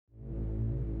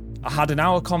I had an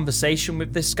hour conversation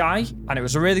with this guy, and it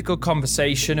was a really good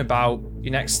conversation about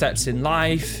your next steps in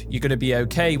life, you're going to be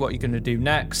okay, what you're going to do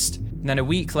next. And then a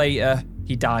week later,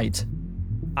 he died.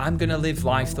 I'm going to live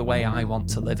life the way I want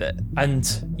to live it.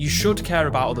 And you should care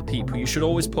about other people. You should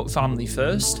always put family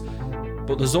first.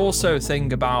 But there's also a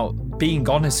thing about being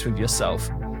honest with yourself.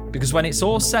 Because when it's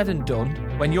all said and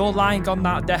done, when you're lying on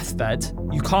that deathbed,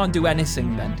 you can't do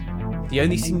anything then. The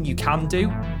only thing you can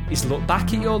do is look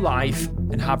back at your life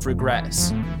and have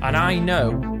regrets. And I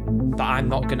know that I'm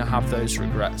not going to have those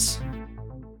regrets.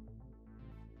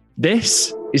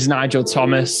 This is Nigel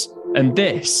Thomas, and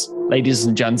this, ladies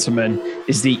and gentlemen,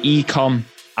 is the Ecom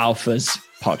Alphas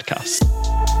podcast.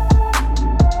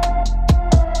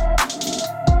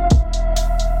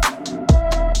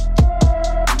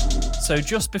 So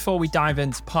just before we dive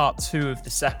into part 2 of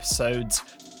this episode,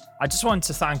 I just wanted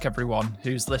to thank everyone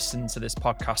who's listened to this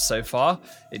podcast so far.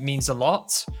 It means a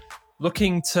lot.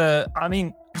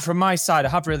 From my side, I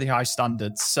have really high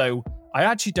standards, so I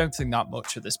actually don't think that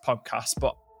much of this podcast,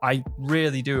 but I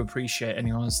really do appreciate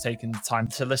anyone who's taken the time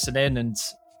to listen in, and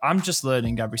I'm just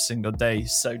learning every single day,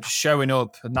 so just showing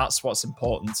up, and that's what's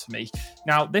important to me.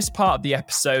 Now, this part of the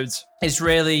episode is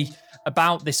really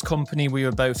about this company we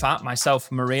were both at, myself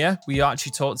and Maria. We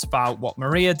actually talked about what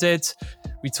Maria did.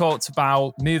 We talked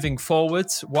about moving forward,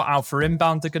 what Alpha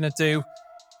Inbound are going to do,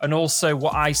 and also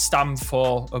what I stand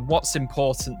for and what's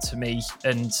important to me,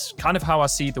 and kind of how I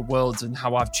see the world and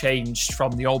how I've changed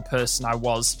from the old person I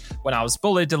was when I was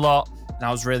bullied a lot and I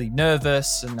was really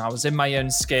nervous and I was in my own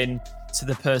skin, to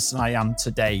the person I am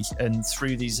today, and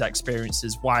through these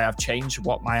experiences, why I've changed,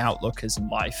 what my outlook is in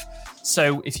life.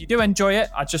 So if you do enjoy it,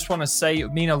 I just want to say it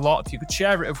would mean a lot if you could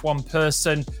share it with one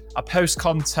person. I post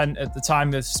content at the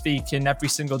time of speaking every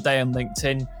single day on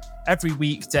LinkedIn, every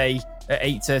weekday at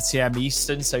 8:30 a.m.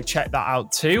 Eastern, so check that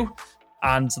out too,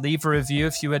 and leave a review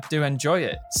if you do enjoy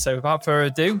it. So without further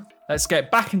ado, let's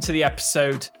get back into the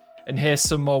episode and hear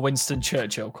some more Winston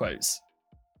Churchill quotes.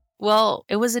 Well,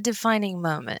 it was a defining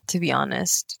moment, to be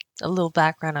honest. A little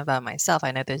background about myself. I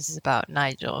know this is about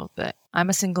Nigel, but I'm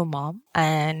a single mom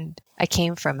and I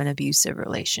came from an abusive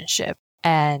relationship.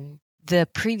 And the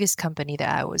previous company that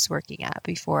I was working at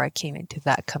before I came into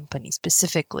that company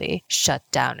specifically shut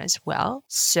down as well.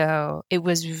 So it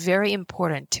was very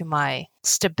important to my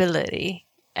stability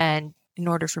and in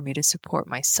order for me to support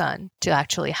my son to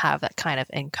actually have that kind of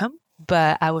income.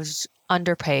 But I was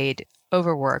underpaid,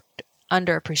 overworked,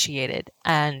 underappreciated.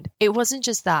 And it wasn't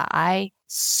just that. I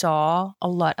saw a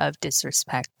lot of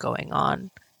disrespect going on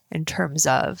in terms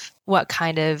of what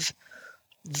kind of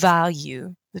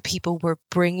value the people were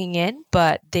bringing in,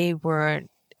 but they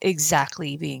weren't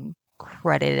exactly being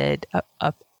credited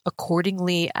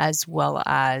accordingly, as well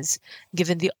as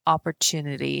given the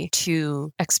opportunity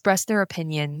to express their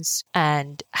opinions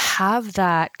and have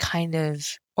that kind of,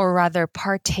 or rather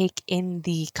partake in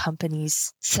the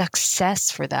company's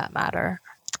success for that matter.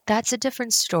 That's a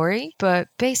different story, but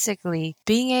basically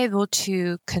being able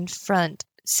to confront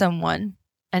someone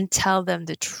and tell them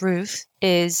the truth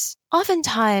is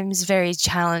oftentimes very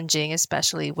challenging,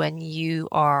 especially when you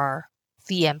are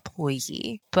the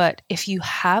employee. But if you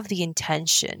have the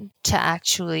intention to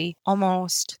actually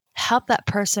almost help that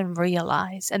person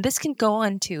realize, and this can go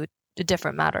on to a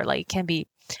different matter, like it can be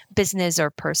business or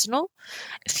personal.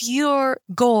 If your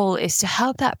goal is to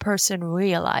help that person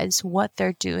realize what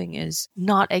they're doing is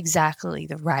not exactly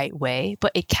the right way,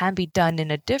 but it can be done in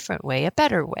a different way, a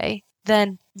better way,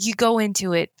 then you go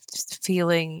into it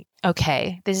feeling,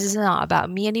 okay, this is not about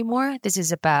me anymore. This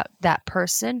is about that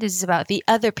person. This is about the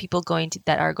other people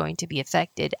that are going to be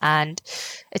affected. And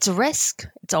it's a risk.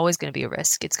 It's always going to be a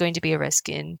risk. It's going to be a risk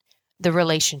in the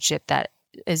relationship that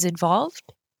is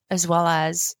involved, as well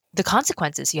as the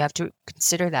consequences. You have to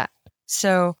consider that.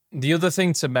 So the other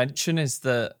thing to mention is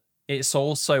that it's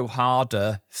also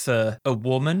harder for a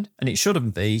woman, and it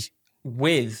shouldn't be,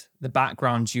 with the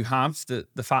background you have, the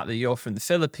fact that you're from the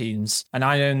Philippines, and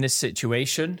I own this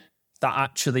situation, that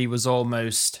actually was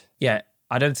almost,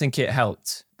 I don't think it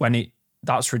helped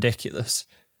that's ridiculous.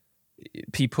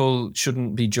 People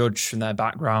shouldn't be judged from their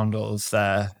background or if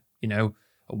they're, a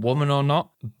woman or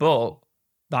not, but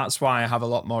that's why I have a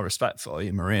lot more respect for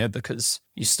you, Maria, because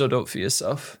you stood up for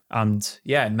yourself. And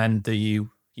it meant that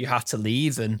you had to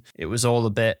leave and it was all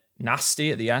a bit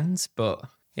nasty at the end. But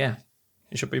you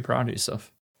should be proud of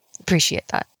yourself. Appreciate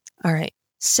that. All right.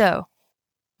 So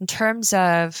in terms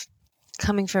of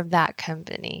coming from that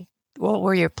company, what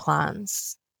were your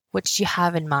plans? What did you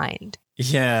have in mind?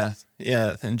 Yeah,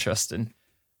 interesting.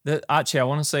 Actually, I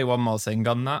want to say one more thing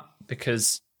on that,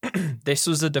 because this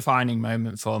was a defining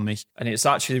moment for me, and it's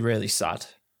actually really sad.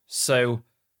 So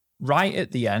right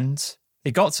at the end,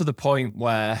 it got to the point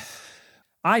where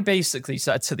I basically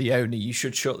said to the owner, you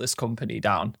should shut this company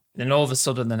down. Then all of a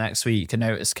sudden the next week, a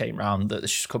notice came round that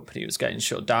this company was getting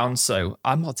shut down. So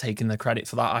I'm not taking the credit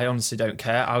for that. I honestly don't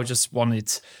care.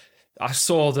 I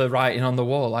saw the writing on the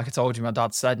wall. Like I told you, my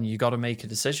dad said, and you got to make a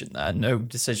decision there. No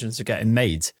decisions are getting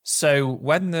made. So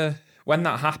when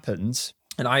that happened,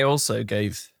 and I also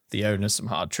gave the owner some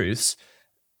hard truths,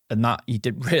 and that he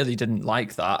really didn't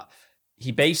like that.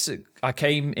 I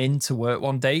came into work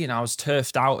one day and I was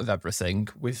turfed out of everything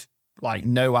with like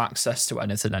no access to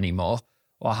anything anymore.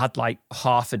 Or I had like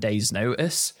half a day's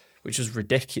notice, which was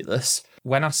ridiculous.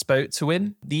 When I spoke to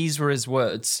him, these were his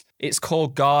words. It's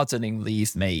called gardening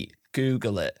leave, mate.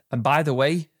 Google it. And by the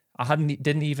way, I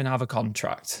didn't even have a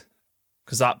contract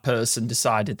because that person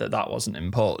decided that wasn't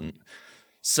important.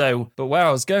 So, but where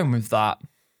I was going with that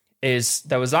is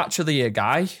there was actually a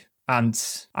guy, and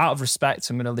out of respect,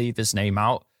 I'm going to leave his name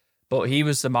out, but he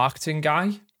was the marketing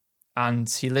guy and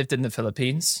he lived in the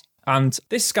Philippines. And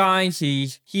this guy,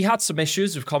 he had some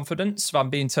issues with confidence, if I'm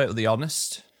being totally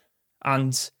honest.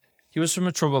 And he was from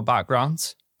a troubled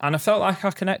background. And I felt like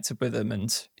I connected with him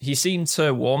and he seemed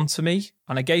to warm to me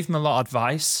and I gave him a lot of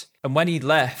advice. And when he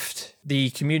left,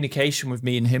 the communication with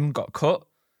me and him got cut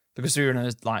because we were in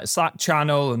a Slack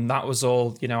channel and that was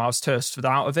all, I was turfed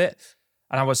out of it.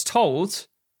 And I was told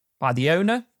by the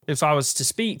owner, if I was to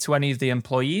speak to any of the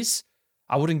employees,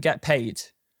 I wouldn't get paid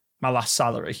my last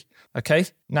salary. Okay.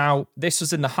 Now, this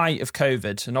was in the height of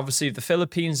COVID. And obviously the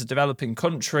Philippines, a developing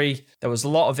country, there was a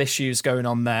lot of issues going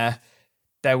on there.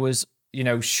 There was,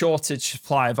 shortage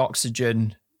supply of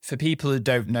oxygen. For people who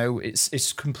don't know,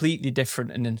 it's completely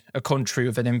different in a country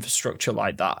with an infrastructure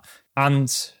like that. And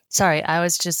sorry, I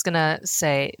was just going to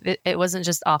say it wasn't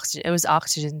just oxygen. It was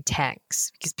oxygen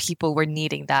tanks because people were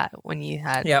needing that when you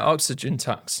had... Yeah, oxygen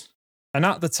tanks. And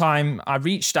at the time, I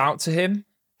reached out to him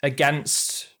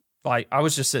against... I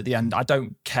was just at the end, I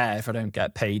don't care if I don't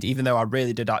get paid, even though I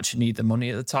really did actually need the money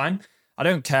at the time. I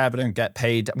don't care if I don't get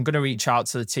paid. I'm going to reach out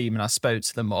to the team, and I spoke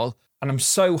to them all. And I'm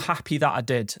so happy that I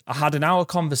did. I had an hour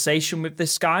conversation with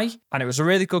this guy, and it was a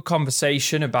really good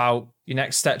conversation about your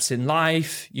next steps in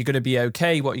life. You're going to be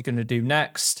okay, what you're going to do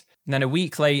next. And then a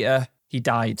week later, he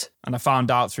died, and I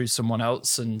found out through someone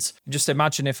else. And just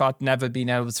imagine if I'd never been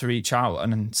able to reach out.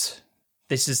 And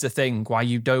this is the thing, why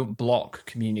you don't block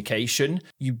communication.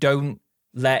 You don't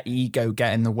let ego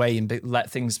get in the way and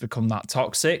let things become that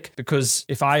toxic. Because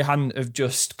if I hadn't have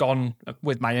just gone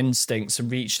with my instincts and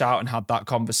reached out and had that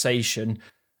conversation,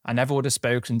 I never would have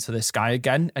spoken to this guy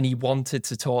again. And he wanted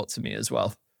to talk to me as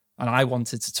well. And I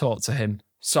wanted to talk to him.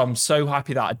 So I'm so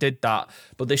happy that I did that.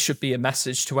 But this should be a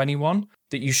message to anyone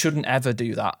that you shouldn't ever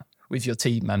do that with your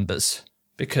team members.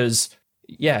 Because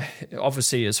yeah,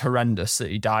 obviously it's horrendous that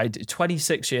he died.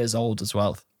 26 years old as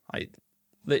well.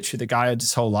 Literally the guy had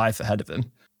his whole life ahead of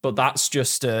him. But that's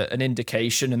just an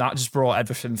indication, and that just brought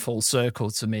everything full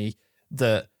circle to me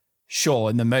that, sure,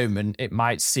 in the moment, it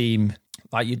might seem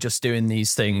like you're just doing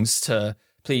these things to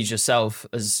please yourself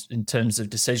as in terms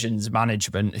of decisions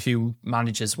management, who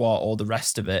manages what, all the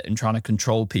rest of it, and trying to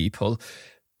control people.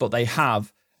 But they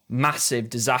have massive,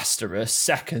 disastrous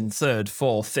second, third,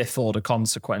 fourth, fifth order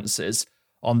consequences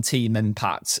on team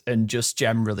impact and just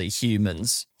generally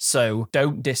humans. So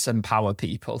don't disempower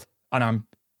people. And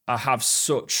I have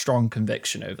such strong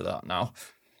conviction over that now.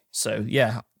 So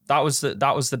yeah, that was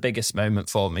the biggest moment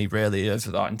for me really over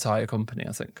that entire company,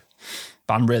 I think.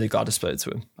 But I'm really glad I spoke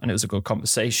to him and it was a good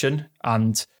conversation.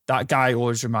 And that guy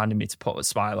always reminded me to put a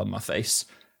smile on my face,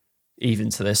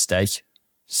 even to this day.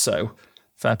 So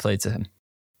fair play to him.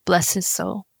 Bless his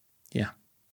soul. Yeah.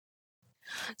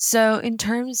 So in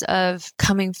terms of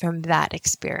coming from that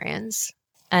experience,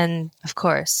 and of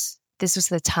course, this was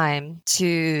the time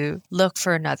to look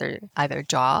for another either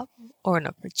job or an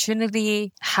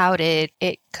opportunity. How did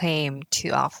it came to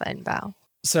Alpha Inbound?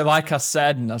 So like I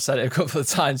said, and I've said it a couple of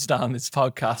times down this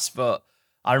podcast, but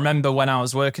I remember when I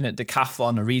was working at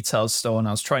Decathlon, a retail store, and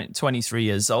I was 23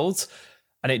 years old,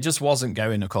 and it just wasn't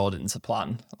going according to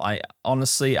plan.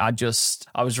 Honestly, I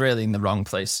was really in the wrong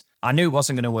place. I knew it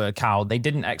wasn't going to work out. They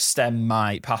didn't extend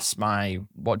past my,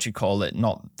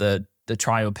 not the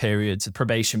trial periods, the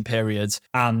probation periods.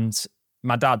 And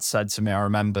my dad said to me, I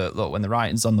remember, look, when the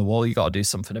writing's on the wall, you got to do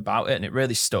something about it. And it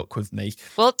really stuck with me.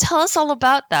 Well, tell us all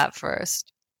about that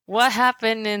first. What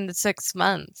happened in the 6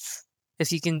 months?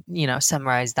 If you can,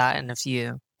 summarize that in a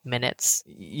few minutes.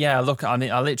 Yeah, look, I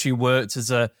literally worked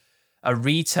as a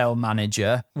retail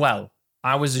manager. Well,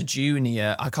 I was a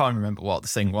junior. I can't remember what the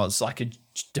thing was, like a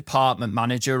department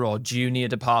manager or junior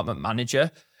department manager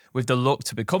with the look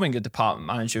to becoming a department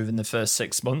manager within the first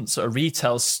 6 months at a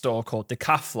retail store called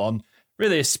Decathlon,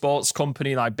 really a sports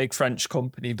company, like big French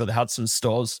company, but they had some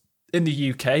stores in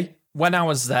the UK. When I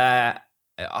was there,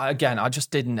 I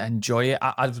just didn't enjoy it.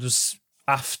 I was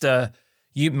after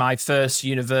my first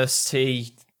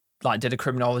university, like did a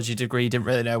criminology degree, didn't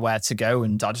really know where to go,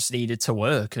 and I just needed to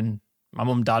work. And my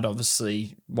mum and dad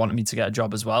obviously wanted me to get a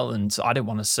job as well, and I didn't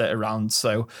want to sit around.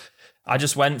 So I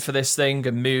just went for this thing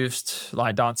and moved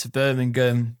like down to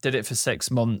Birmingham, did it for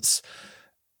 6 months.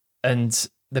 And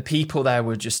the people there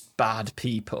were just bad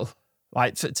people.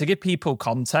 Like to give people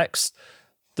context,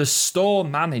 the store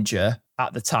manager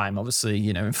at the time, obviously,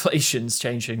 inflation's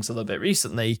changed things a little bit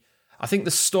recently. I think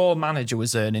the store manager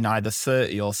was earning either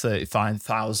 £30,000 or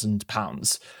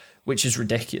 £35,000, which is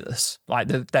ridiculous. Like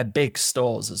they're big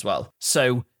stores as well.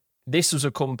 So this was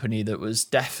a company that was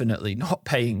definitely not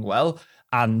paying well,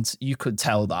 and you could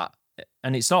tell that.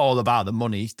 And it's not all about the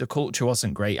money. The culture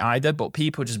wasn't great either, but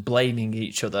people just blaming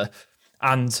each other.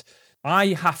 And I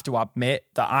have to admit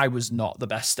that I was not the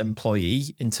best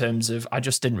employee in terms of I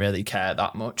just didn't really care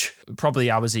that much.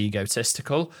 Probably I was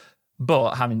egotistical.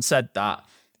 But having said that,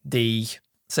 the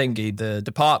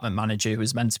department manager who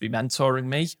was meant to be mentoring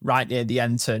me right near the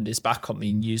end turned his back on me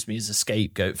and used me as a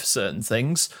scapegoat for certain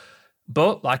things.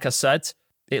 But like I said,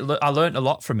 I learned a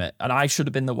lot from it, and I should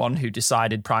have been the one who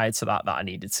decided prior to that I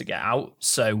needed to get out.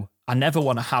 So I never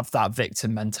want to have that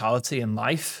victim mentality in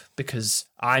life because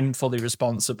I'm fully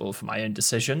responsible for my own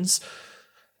decisions.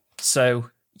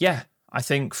 So yeah, I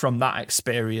think from that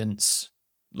experience,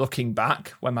 looking back,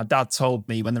 when my dad told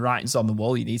me when the writing's on the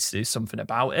wall, you need to do something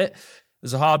about it, it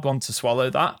was a hard one to swallow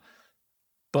that.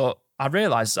 But I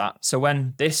realised that. So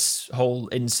when this whole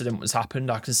incident was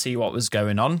happened, I could see what was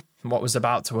going on and what was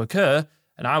about to occur.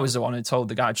 And I was the one who told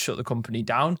the guy to shut the company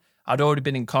down. I'd already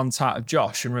been in contact with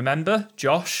Josh. And remember,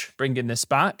 Josh, bringing this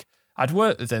back, I'd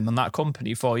worked with him on that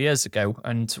company 4 years ago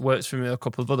and worked with him on a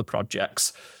couple of other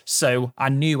projects. So I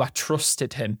knew I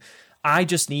trusted him. I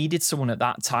just needed someone at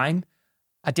that time.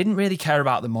 I didn't really care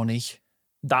about the money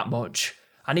that much.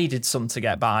 I needed some to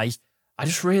get by. I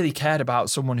just really cared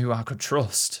about someone who I could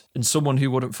trust and someone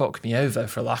who wouldn't fuck me over,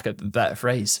 for lack of a better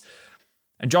phrase.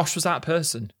 And Josh was that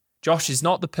person. Josh is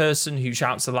not the person who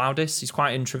shouts the loudest. He's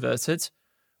quite introverted.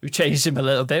 We've changed him a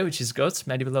little bit, which is good.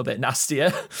 Made him a little bit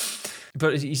nastier.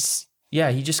 But he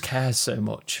just cares so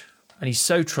much. And he's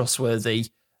so trustworthy.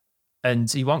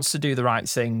 And he wants to do the right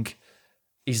thing.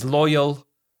 He's loyal.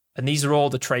 And these are all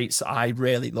the traits that I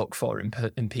really look for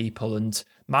in people. And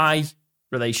my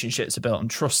relationships are built on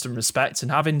trust and respect.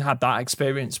 And having had that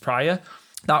experience prior,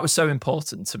 that was so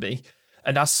important to me.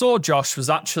 And I saw Josh was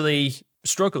actually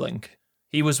struggling.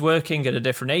 He was working at a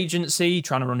different agency,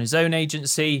 trying to run his own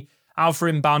agency. Alpha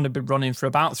Inbound had been running for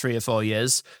about 3 or 4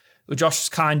 years. Josh was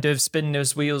kind of spinning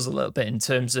his wheels a little bit in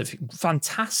terms of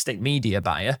fantastic media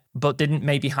buyer, but didn't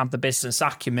maybe have the business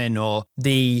acumen or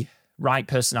the right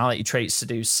personality traits to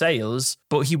do sales,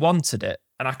 but he wanted it.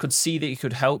 And I could see that he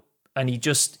could help. And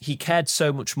he cared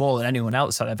so much more than anyone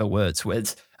else I'd ever worked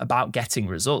with about getting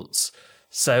results.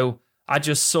 So I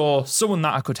just saw someone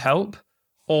that I could help.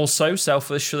 Also,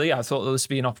 selfishly, I thought there was to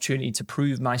be an opportunity to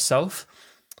prove myself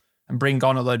and bring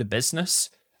on a load of business.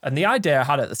 And the idea I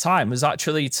had at the time was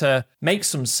actually to make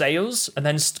some sales and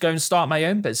then go and start my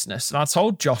own business. And I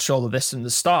told Josh all of this in the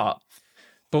start.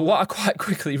 But what I quite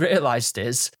quickly realised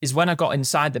is when I got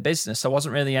inside the business, there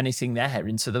wasn't really anything there.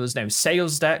 And so there was no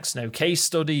sales decks, no case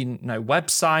study, no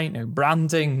website, no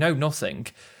branding, no nothing.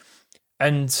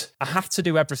 And I had to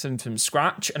do everything from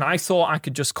scratch. And I thought I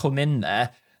could just come in there,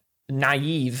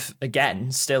 naive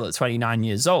again, still at 29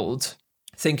 years old,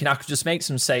 thinking I could just make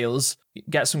some sales,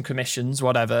 get some commissions,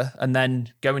 whatever, and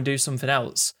then go and do something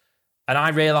else. And I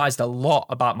realised a lot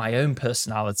about my own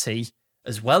personality,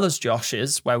 as well as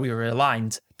Josh's, where we were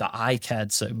aligned, that I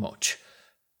cared so much.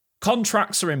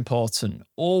 Contracts are important.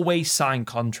 Always sign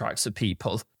contracts with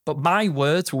people. But my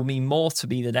words will mean more to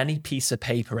me than any piece of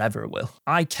paper ever will.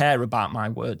 I care about my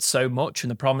words so much and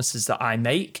the promises that I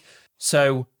make.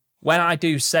 So when I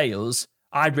do sales,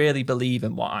 I really believe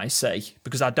in what I say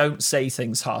because I don't say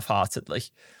things half-heartedly.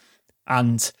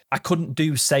 And I couldn't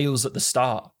do sales at the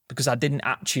start because I didn't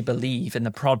actually believe in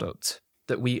the product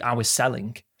that I was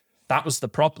selling. That was the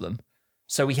problem.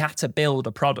 So we had to build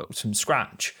a product from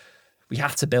scratch. We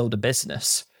had to build a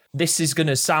business. This is going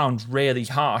to sound really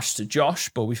harsh to Josh,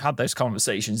 but we've had those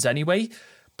conversations anyway.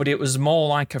 But it was more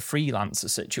like a freelancer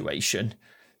situation.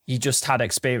 He just had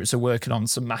experience of working on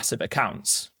some massive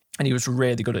accounts and he was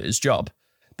really good at his job.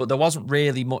 But there wasn't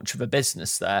really much of a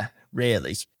business there,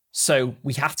 really. So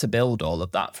we had to build all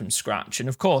of that from scratch. And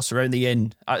of course, we're only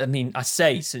in, I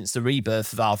say since the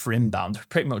rebirth of Alpha Inbound,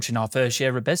 pretty much in our first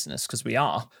year of business, because we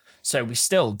are. So we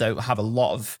still don't have a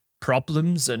lot of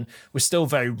problems and we're still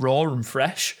very raw and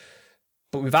fresh.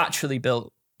 But we've actually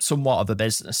built somewhat of a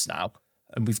business now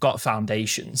and we've got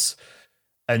foundations.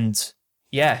 And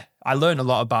yeah, I learned a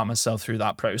lot about myself through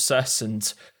that process.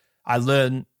 And I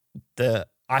learned that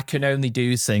I can only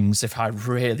do things if I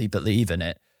really believe in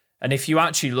it. And if you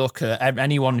actually look at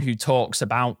anyone who talks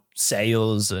about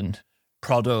sales and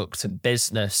product and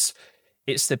business,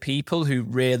 it's the people who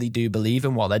really do believe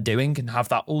in what they're doing and have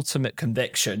that ultimate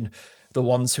conviction, the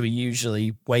ones who are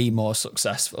usually way more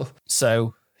successful.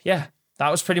 So yeah,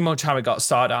 that was pretty much how I got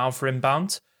started at Alpha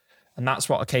Inbound. And that's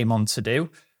what I came on to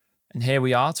do. And here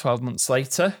we are 12 months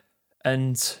later.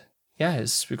 And yeah,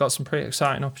 we've got some pretty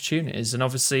exciting opportunities. And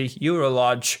obviously you were a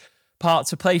large part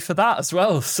to play for that as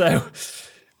well. So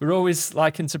we're always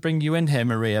liking to bring you in here,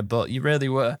 Maria, but you really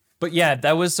were. But yeah,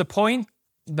 there was a point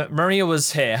that Maria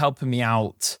was here helping me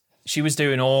out. She was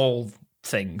doing all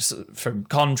things from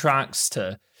contracts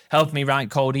to helping me write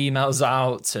cold emails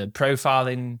out to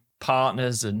profiling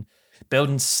partners and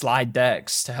building slide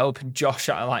decks to helping Josh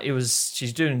out.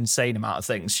 She's doing an insane amount of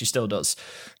things. She still does.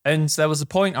 And there was a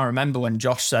point I remember when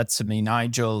Josh said to me,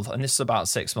 Nigel, and this is about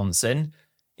 6 months in,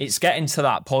 it's getting to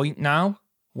that point now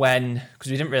because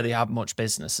we didn't really have much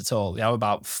business at all. We had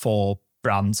about 4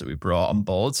 brands that we brought on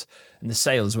board and the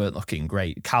sales weren't looking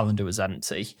great. The calendar was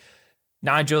empty.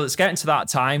 Nigel, it's getting to that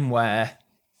time where,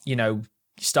 you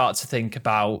start to think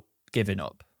about giving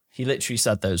up. He literally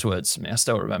said those words to me. I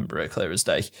still remember it clear as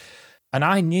day. And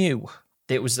I knew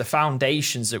that it was the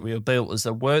foundations that we were built, as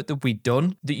the work that we'd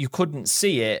done, that you couldn't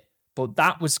see it, but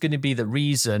that was going to be the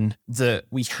reason that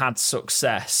we had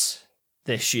success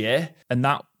this year. And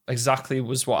that exactly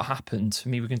was what happened. I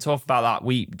mean, we can talk about that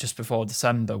week just before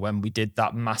December when we did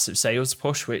that massive sales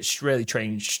push, which really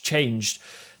changed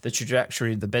the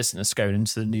trajectory of the business going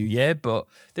into the new year. But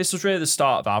this was really the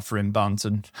start of Alpha Inbound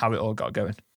and how it all got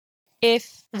going.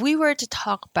 If we were to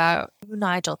talk about who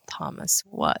Nigel Thomas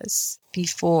was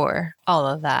before all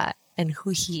of that and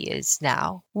who he is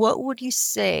now, what would you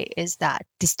say is that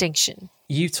distinction?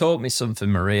 You taught me something,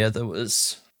 Maria, that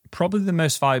was probably the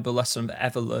most valuable lesson I've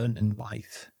ever learned in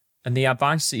life. And the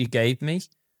advice that you gave me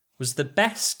was the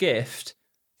best gift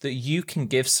that you can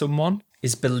give someone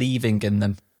is believing in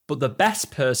them. But the best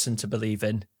person to believe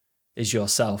in is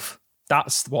yourself.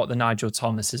 That's what the Nigel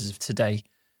Thomas is of today.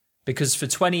 Because for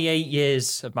 28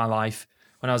 years of my life,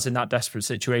 when I was in that desperate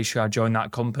situation, I joined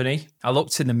that company. I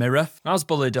looked in the mirror. I was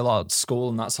bullied a lot at school,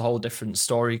 and that's a whole different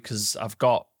story because I've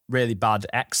got really bad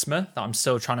eczema that I'm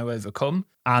still trying to overcome.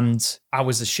 And I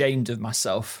was ashamed of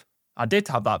myself. I did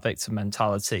have that victim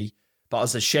mentality, but I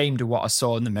was ashamed of what I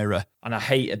saw in the mirror, and I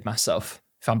hated myself,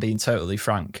 if I'm being totally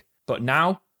frank. But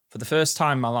now, for the first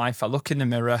time in my life, I look in the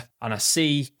mirror and I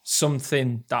see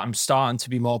something that I'm starting to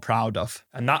be more proud of.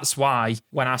 And that's why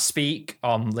when I speak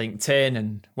on LinkedIn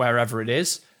and wherever it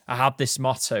is, I have this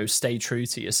motto, stay true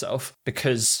to yourself,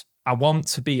 because I want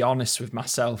to be honest with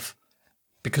myself.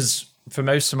 Because for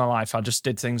most of my life, I just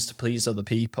did things to please other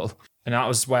people. And that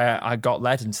was where I got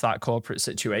led into that corporate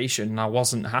situation and I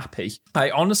wasn't happy. I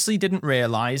honestly didn't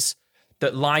realize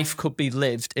that life could be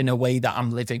lived in a way that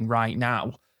I'm living right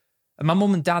now. And my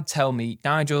mum and dad tell me,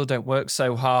 Nigel, don't work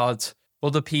so hard.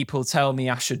 Other people tell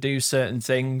me I should do certain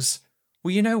things.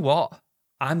 Well, you know what?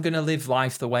 I'm going to live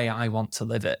life the way I want to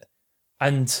live it.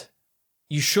 And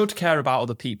you should care about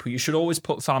other people. You should always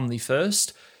put family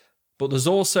first. But there's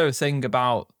also a thing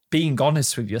about being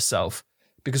honest with yourself.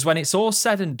 Because when it's all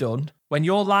said and done, when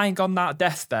you're lying on that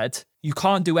deathbed, you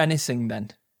can't do anything then.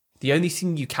 The only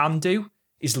thing you can do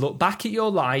is look back at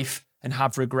your life and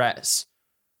have regrets.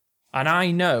 And I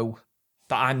know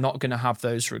that I'm not going to have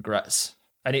those regrets.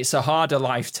 And it's a harder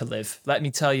life to live, let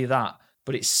me tell you that.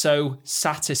 But it's so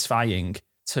satisfying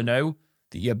to know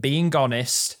that you're being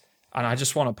honest, and I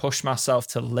just want to push myself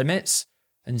to limits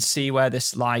and see where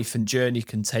this life and journey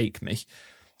can take me.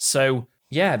 So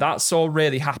yeah, that's all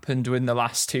really happened in the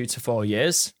last 2 to 4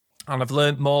 years. And I've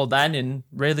learned more then in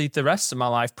really the rest of my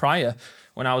life prior,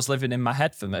 when I was living in my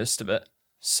head for most of it.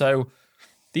 So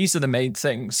these are the main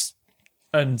things.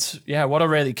 And yeah, what I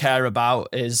really care about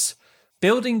is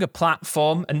building a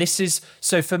platform. And this is,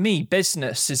 so for me,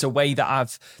 business is a way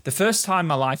that the first time in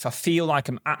my life, I feel like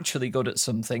I'm actually good at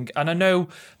something. And I know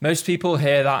most people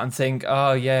hear that and think,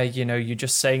 oh yeah, you're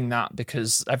just saying that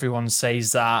because everyone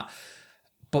says that.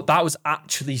 But that was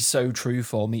actually so true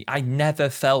for me. I never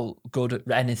felt good at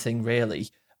anything really.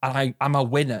 And I'm a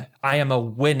winner. I am a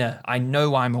winner. I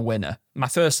know I'm a winner. My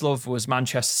first love was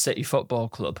Manchester City Football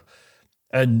Club.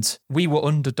 And we were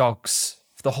underdogs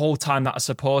for the whole time that I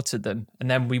supported them.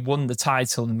 And then we won the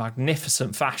title in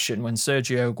magnificent fashion when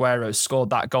Sergio Aguero scored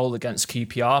that goal against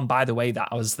QPR. And by the way, that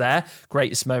I was there,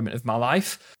 greatest moment of my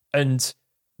life. And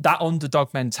that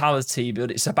underdog mentality, but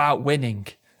it's about winning.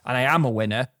 And I am a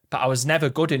winner, but I was never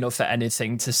good enough at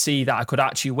anything to see that I could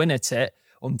actually win at it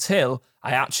until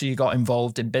I actually got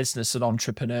involved in business and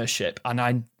entrepreneurship.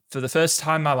 And for the first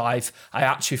time in my life, I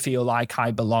actually feel like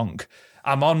I belong.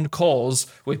 I'm on calls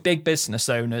with big business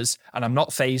owners and I'm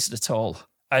not fazed at all.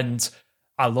 And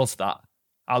I love that.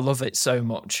 I love it so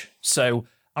much. So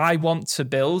I want to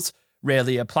build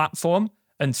really a platform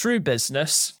and through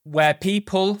business where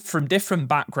people from different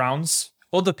backgrounds,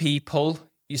 other people,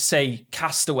 you say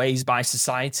castaways by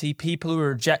society, people who are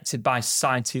rejected by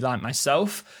society like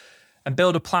myself, and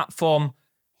build a platform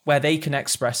where they can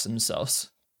express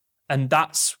themselves. And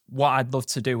that's what I'd love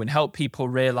to do and help people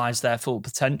realize their full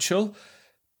potential,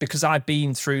 because I've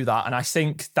been through that. And I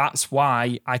think that's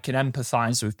why I can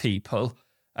empathize with people.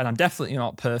 And I'm definitely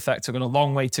not perfect. I've got a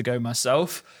long way to go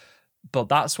myself, but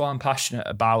that's what I'm passionate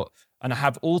about. And I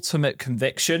have ultimate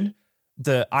conviction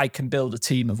that I can build a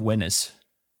team of winners.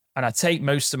 And I take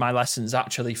most of my lessons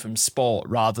actually from sport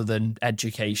rather than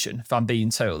education, if I'm being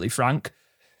totally frank,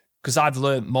 because I've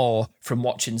learned more from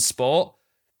watching sport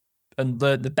and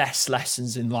learned the best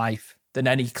lessons in life than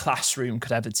any classroom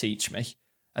could ever teach me.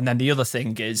 And then the other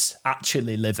thing is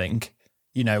actually living,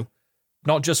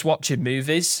 not just watching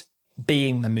movies,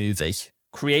 being the movie,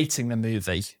 creating the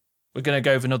movie. We're going to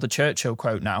go over another Churchill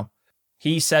quote now.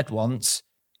 He said once,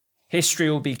 history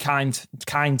will be kind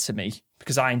to me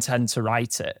because I intend to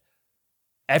write it.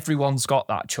 Everyone's got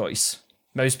that choice.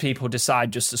 Most people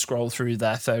decide just to scroll through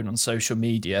their phone on social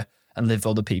media and live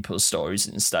other people's stories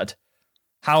instead.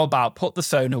 How about put the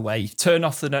phone away, turn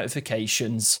off the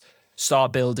notifications,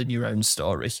 start building your own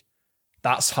story?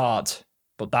 That's hard,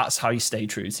 but that's how you stay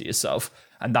true to yourself.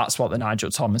 And that's what the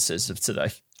Nigel Thomas is of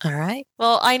today. All right.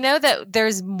 Well, I know that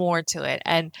there's more to it.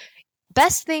 And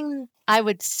best thing I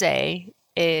would say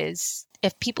is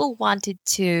if people wanted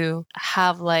to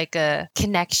have like a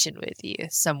connection with you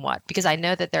somewhat, because I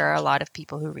know that there are a lot of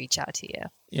people who reach out to you.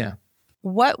 Yeah.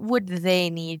 What would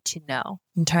they need to know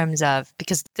in terms of,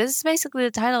 because this is basically the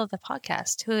title of the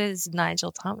podcast, who is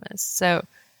Nigel Thomas? So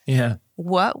yeah,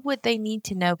 what would they need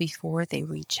to know before they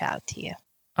reach out to you?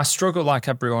 I struggle like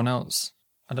everyone else.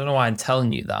 I don't know why I'm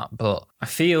telling you that, but I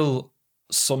feel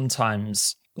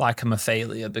sometimes like I'm a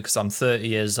failure because I'm 30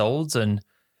 years old and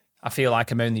I feel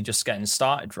like I'm only just getting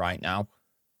started right now.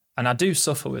 And I do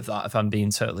suffer with that, if I'm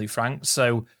being totally frank.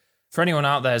 So for anyone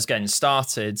out there who's getting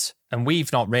started, and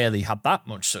we've not really had that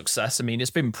much success. I mean,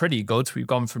 it's been pretty good. We've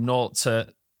gone from 0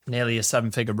 to nearly a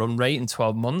 7-figure run rate in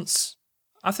 12 months.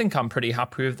 I think I'm pretty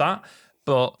happy with that.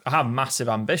 But I have massive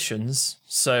ambitions,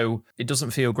 so it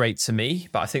doesn't feel great to me.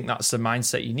 But I think that's the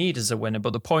mindset you need as a winner.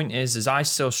 But the point is I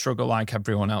still struggle like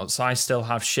everyone else. I still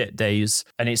have shit days,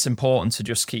 and it's important to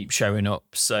just keep showing up.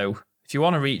 So if you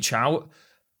want to reach out,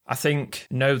 I think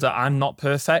know that I'm not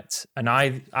perfect, and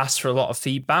I ask for a lot of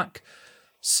feedback.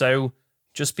 So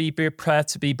just be prepared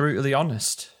to be brutally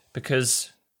honest,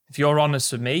 because if you're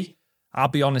honest with me, I'll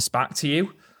be honest back to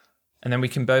you, and then we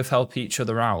can both help each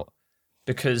other out.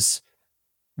 Because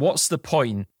what's the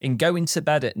point in going to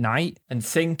bed at night and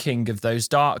thinking of those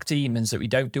dark demons that we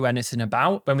don't do anything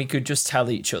about when we could just tell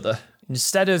each other?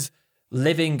 Instead of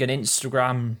living an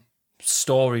Instagram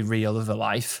story reel of a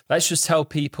life, let's just tell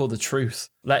people the truth.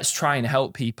 Let's try and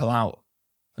help people out.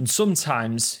 And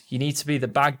sometimes you need to be the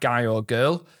bad guy or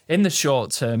girl in the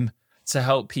short term to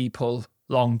help people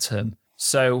long term.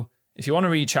 So if you want to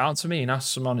reach out to me and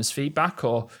ask some honest feedback,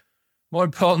 or more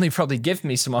importantly, probably give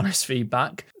me some honest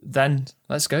feedback, then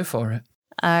let's go for it.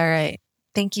 All right.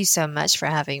 Thank you so much for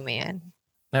having me in.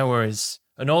 No worries.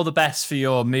 And all the best for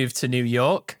your move to New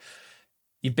York.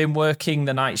 You've been working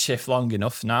the night shift long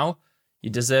enough now. You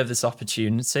deserve this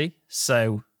opportunity.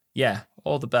 So yeah,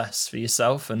 all the best for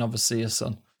yourself and obviously your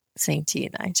son. Same to you,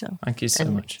 Nigel. Thank you so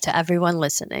much. To everyone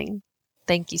listening,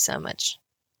 thank you so much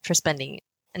for spending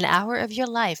an hour of your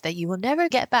life that you will never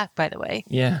get back, by the way.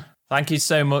 Yeah. Thank you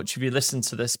so much if you listened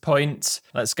to this point.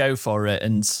 Let's go for it.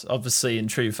 And obviously in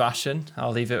true fashion,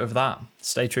 I'll leave it with that.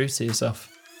 Stay true to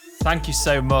yourself. Thank you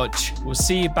so much. We'll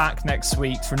see you back next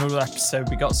week for another episode.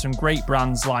 We got some great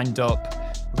brands lined up.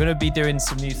 We're going to be doing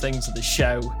some new things at the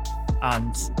show,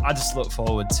 and I just look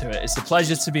forward to it. It's a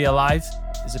pleasure to be alive.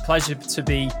 It's a pleasure to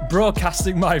be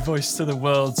broadcasting my voice to the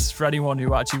world for anyone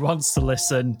who actually wants to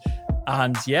listen.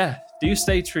 And yeah, do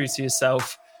stay true to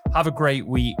yourself. Have a great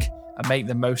week and make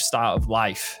the most out of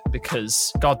life,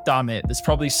 because God damn it, there's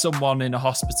probably someone in a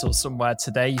hospital somewhere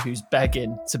today who's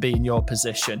begging to be in your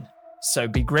position. So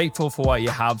be grateful for what you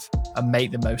have and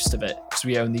make the most of it, because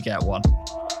we only get one.